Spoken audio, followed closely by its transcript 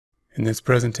In this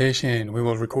presentation, we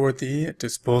will record the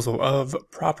disposal of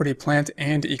property, plant,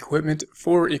 and equipment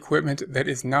for equipment that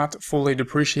is not fully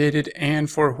depreciated and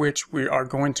for which we are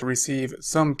going to receive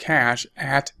some cash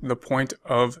at the point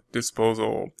of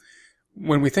disposal.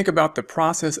 When we think about the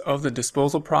process of the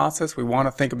disposal process, we want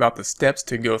to think about the steps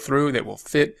to go through that will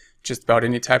fit just about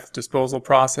any type of disposal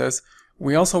process.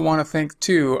 We also want to think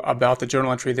too about the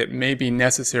journal entry that may be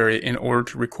necessary in order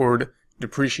to record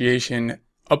depreciation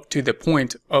up to the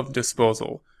point of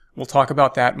disposal. We'll talk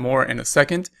about that more in a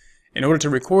second. In order to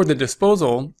record the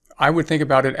disposal, I would think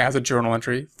about it as a journal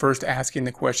entry, first asking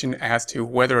the question as to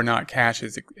whether or not cash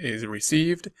is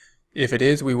received. If it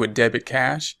is, we would debit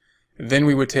cash. Then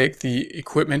we would take the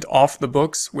equipment off the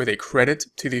books with a credit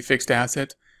to the fixed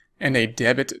asset and a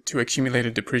debit to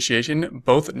accumulated depreciation,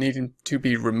 both needing to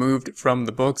be removed from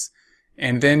the books.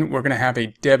 And then we're going to have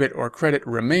a debit or credit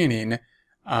remaining,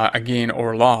 a gain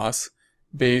or loss,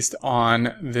 based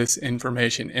on this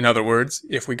information. In other words,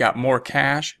 if we got more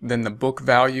cash than the book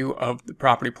value of the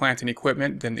property, plant, and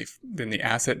equipment, than the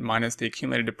asset minus the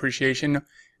accumulated depreciation,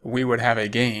 we would have a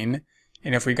gain.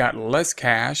 And if we got less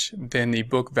cash than the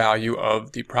book value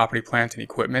of the property, plant, and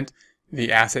equipment,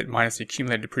 the asset minus the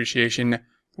accumulated depreciation,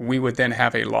 we would then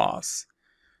have a loss.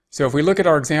 So if we look at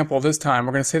our example this time,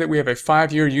 we're going to say that we have a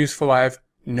 5-year useful life,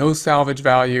 no salvage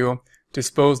value,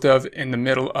 disposed of in the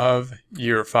middle of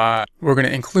year 5. We're going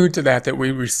to include to that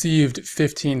we received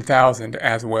 $15,000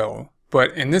 as well.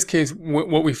 But in this case,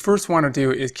 what we first want to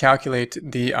do is calculate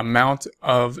the amount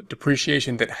of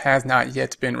depreciation that has not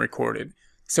yet been recorded.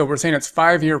 So we're saying it's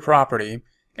 5-year property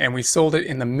and we sold it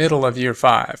in the middle of year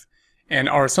 5. And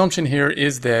our assumption here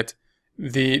is that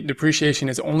the depreciation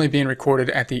is only being recorded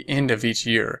at the end of each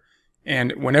year.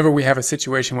 And whenever we have a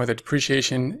situation where the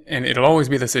depreciation, and it'll always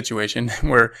be the situation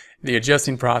where the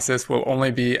adjusting process will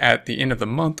only be at the end of the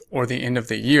month or the end of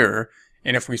the year.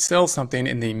 And if we sell something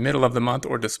in the middle of the month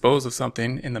or dispose of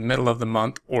something in the middle of the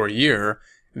month or year,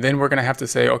 then we're going to have to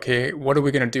say, okay, what are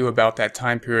we going to do about that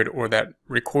time period or that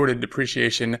recorded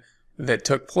depreciation that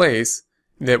took place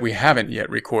that we haven't yet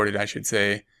recorded, I should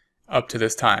say, up to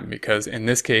this time? Because in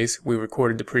this case, we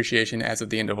recorded depreciation as of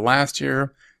the end of last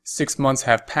year. 6 months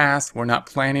have passed. We're not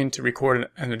planning to record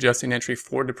an adjusting entry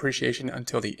for depreciation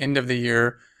until the end of the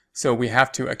year. So we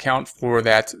have to account for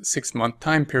that 6-month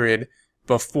time period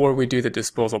before we do the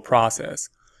disposal process.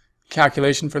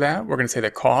 Calculation for that, we're going to say the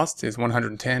cost is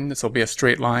 110. This will be a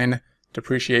straight line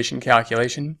depreciation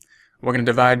calculation. We're going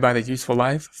to divide by the useful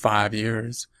life, 5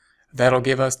 years. That'll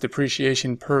give us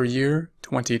depreciation per year,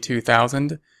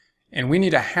 22,000. And we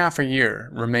need a half a year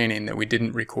remaining that we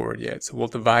didn't record yet. So we'll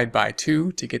divide by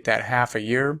 2 to get that half a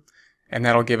year, and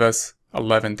that'll give us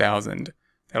 11,000.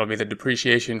 That'll be the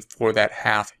depreciation for that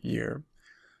half year.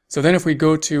 So then if we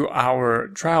go to our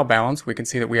trial balance, we can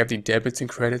see that we have the debits and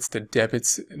credits, the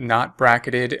debits not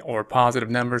bracketed or positive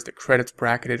numbers, the credits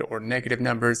bracketed or negative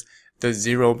numbers, the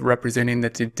 0 representing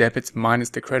that the debits minus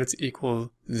the credits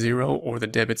equal 0 or the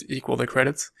debits equal the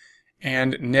credits.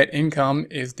 And net income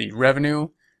is the revenue,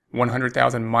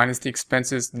 100,000 minus the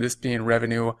expenses, this being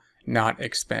revenue, not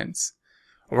expense.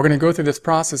 We're going to go through this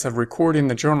process of recording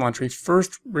the journal entry,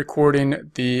 first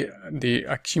recording the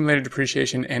accumulated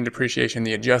depreciation and depreciation,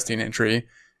 the adjusting entry,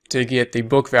 to get the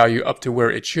book value up to where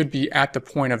it should be at the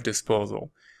point of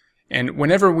disposal. And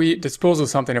whenever we dispose of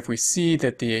something, if we see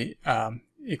that the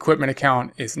equipment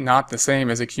account is not the same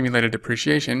as accumulated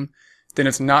depreciation, then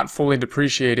it's not fully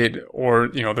depreciated, or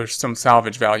there's some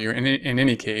salvage value. In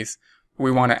any case, we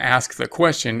want to ask the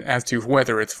question as to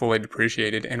whether it's fully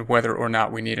depreciated and whether or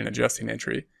not we need an adjusting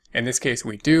entry. In this case,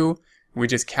 we do. We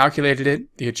just calculated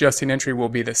it. The adjusting entry will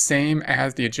be the same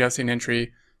as the adjusting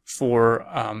entry for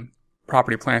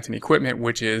property, plant, and equipment,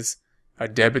 which is a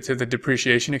debit to the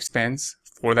depreciation expense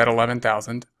for that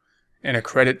 11,000 and a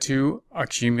credit to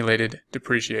accumulated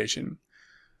depreciation.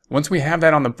 Once we have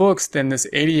that on the books, then this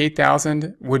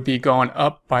 88,000 would be gone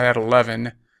up by that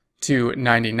 11 to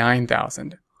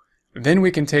 99,000. Then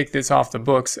we can take this off the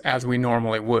books as we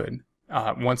normally would.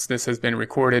 Once this has been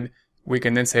recorded, we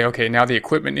can then say, okay, now the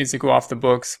equipment needs to go off the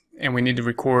books and we need to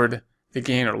record the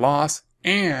gain or loss,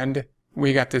 and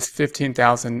we got this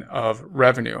 15,000 of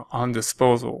revenue on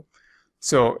disposal.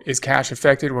 So is cash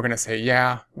affected? We're going to say,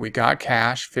 yeah, we got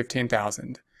cash,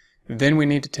 15,000. Then we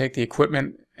need to take the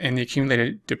equipment and the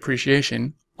accumulated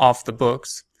depreciation off the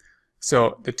books.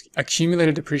 So the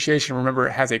accumulated depreciation, remember,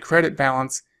 it has a credit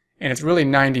balance, and it's really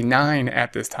 99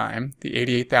 at this time, the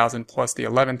 88,000 plus the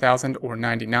 11,000, or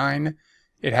 99.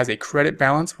 It has a credit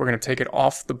balance. We're going to take it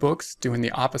off the books, doing the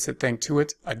opposite thing to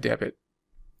it, a debit.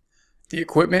 The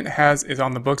equipment is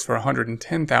on the books for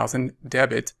 110,000,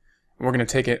 debit. We're going to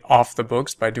take it off the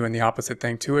books by doing the opposite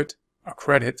thing to it, a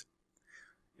credit.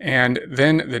 And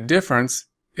then the difference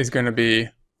is going to be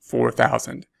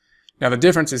 4,000. Now the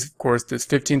difference is, of course, this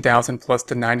 15,000 plus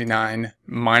the 99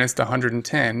 minus the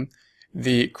 110.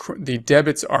 The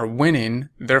debits are winning,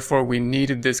 therefore we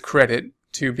needed this credit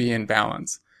to be in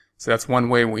balance. So that's one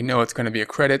way we know it's going to be a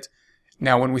credit.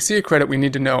 Now when we see a credit, we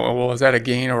need to know, oh, well, is that a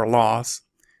gain or a loss?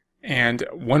 And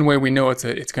one way we know it's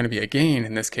going to be a gain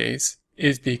in this case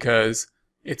is because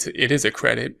it is a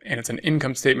credit and it's an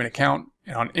income statement account.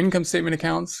 And on income statement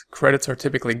accounts, credits are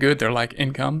typically good. They're like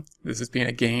income. This is being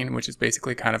a gain, which is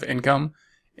basically kind of income,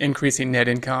 increasing net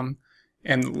income.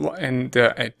 And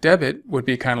a debit would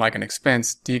be kind of like an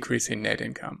expense, decreasing net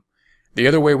income. The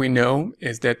other way we know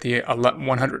is that the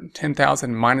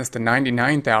 110,000 minus the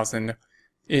 99,000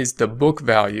 is the book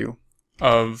value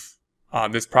of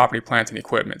this property, plant, and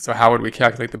equipment. So how would we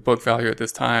calculate the book value at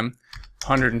this time?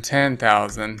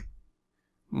 110,000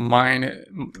 minus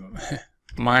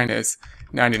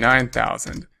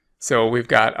 99,000. So we've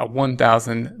got a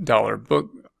 $1,000 book.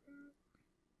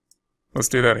 Let's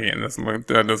do that again.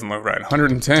 That doesn't look right.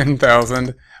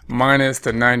 110,000 minus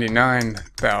the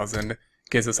 99,000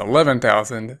 gives us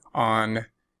 11,000 on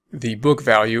the book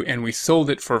value, and we sold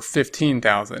it for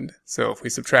 15,000. So if we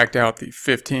subtract out the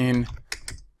 15,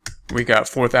 we got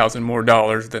 4,000 more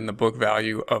dollars than the book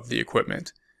value of the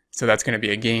equipment. So that's going to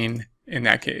be a gain in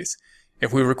that case.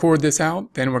 If we record this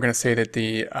out, then we're going to say that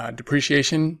the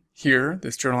depreciation here,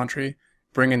 this journal entry,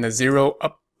 bringing the 0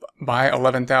 up by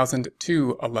 11,000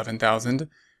 to 11,000.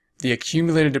 The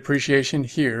accumulated depreciation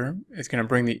here is going to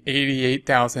bring the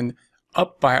 88,000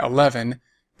 up by 11,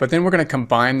 but then we're going to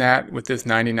combine that with this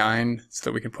 99 so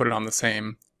that we can put it on the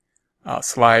same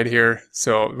slide here.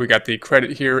 So we got the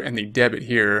credit here and the debit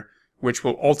here, which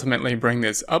will ultimately bring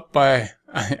this up by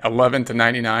 11 to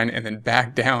 99 and then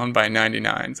back down by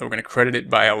 99. So we're going to credit it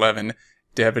by 11,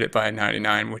 debit it by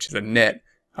 99, which is a net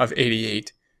of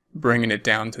 88, bringing it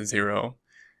down to 0.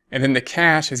 And then the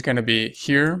cash is going to be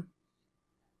here.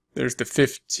 There's the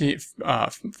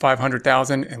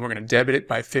 500,000, and we're going to debit it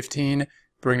by 15,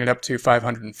 bring it up to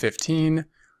 515.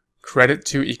 Credit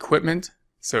to equipment.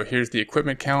 So here's the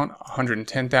equipment count,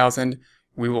 110,000.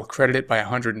 We will credit it by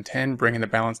 110, bringing the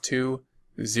balance to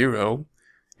 0.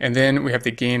 And then we have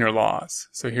the gain or loss.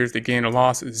 So here's the gain or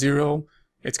loss, 0.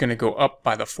 It's going to go up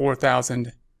by the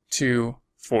 4,000 to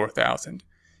 4,000.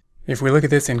 If we look at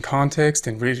this in context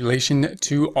in relation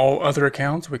to all other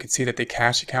accounts, we can see that the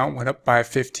cash account went up by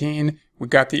 15. We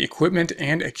got the equipment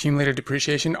and accumulated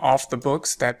depreciation off the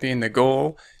books, that being the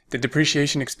goal. The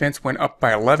depreciation expense went up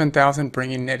by 11,000,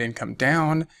 bringing net income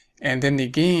down. And then the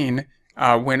gain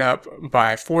went up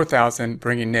by 4,000,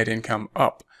 bringing net income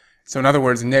up. So in other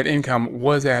words, net income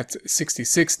was at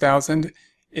 66,000.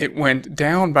 It went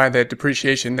down by the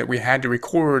depreciation that we had to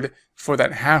record for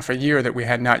that half a year that we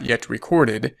had not yet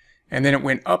recorded. And then it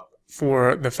went up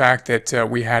for the fact that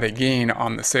we had a gain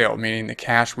on the sale, meaning the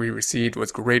cash we received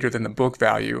was greater than the book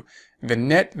value. The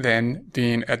net then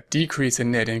being a decrease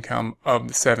in net income of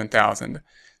the 7,000.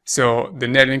 So the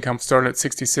net income started at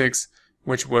 66,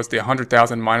 which was the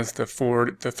 100,000 minus the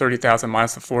 30,000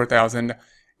 minus the 4,000.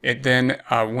 It then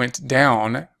went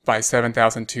down by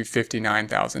 7,000 to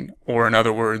 59,000. Or in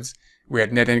other words, we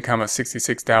had net income of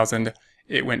 66,000.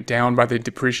 It went down by the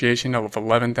depreciation of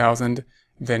 11,000.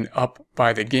 Then up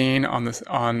by the gain on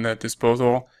the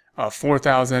disposal of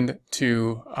 4,000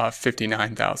 to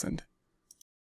 59,000.